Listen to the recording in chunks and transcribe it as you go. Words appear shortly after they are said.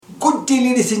day,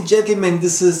 ladies and gentlemen,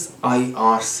 this is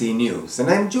IRC News and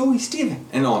I'm Joey Stephen,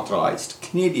 an authorized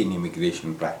Canadian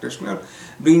immigration practitioner,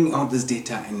 bringing out this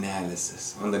data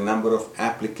analysis on the number of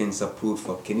applicants approved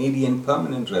for Canadian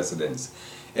permanent residence,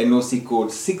 NOC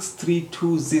code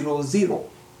 63200.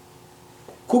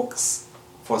 Cooks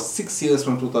for 6 years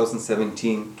from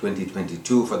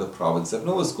 2017-2022 for the province of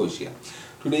Nova Scotia.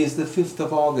 Today is the 5th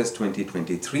of August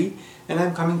 2023 and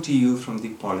I'm coming to you from the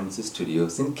Polinsys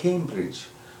Studios in Cambridge,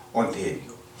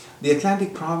 Ontario. The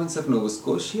Atlantic province of Nova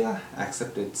Scotia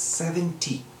accepted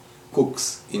 70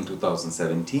 cooks in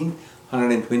 2017,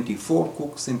 124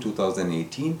 cooks in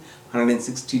 2018,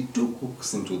 162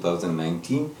 cooks in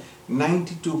 2019,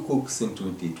 92 cooks in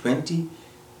 2020,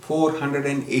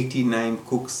 489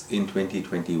 cooks in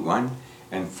 2021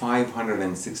 and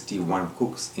 561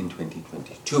 cooks in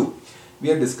 2022.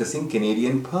 We are discussing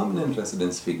Canadian permanent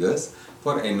residence figures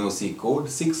for NOC code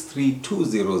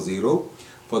 63200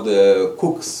 for the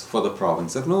cooks for the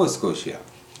province of Nova Scotia.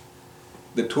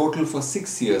 The total for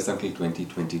 6 years until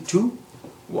 2022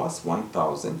 was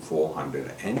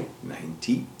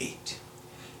 1,498.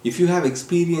 If you have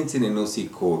experience in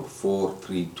NOC code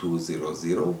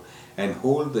 43200 and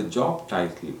hold the job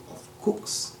title of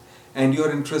cooks, and you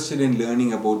are interested in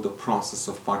learning about the process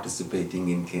of participating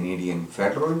in Canadian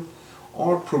federal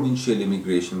or provincial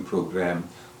immigration program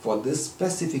for this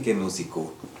specific NOC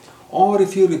code, or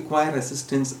if you require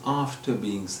assistance after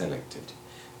being selected,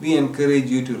 we encourage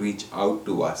you to reach out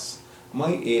to us,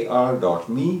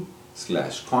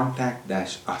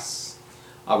 myar.me/contact-us.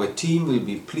 Our team will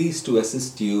be pleased to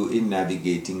assist you in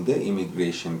navigating the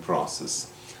immigration process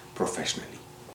professionally.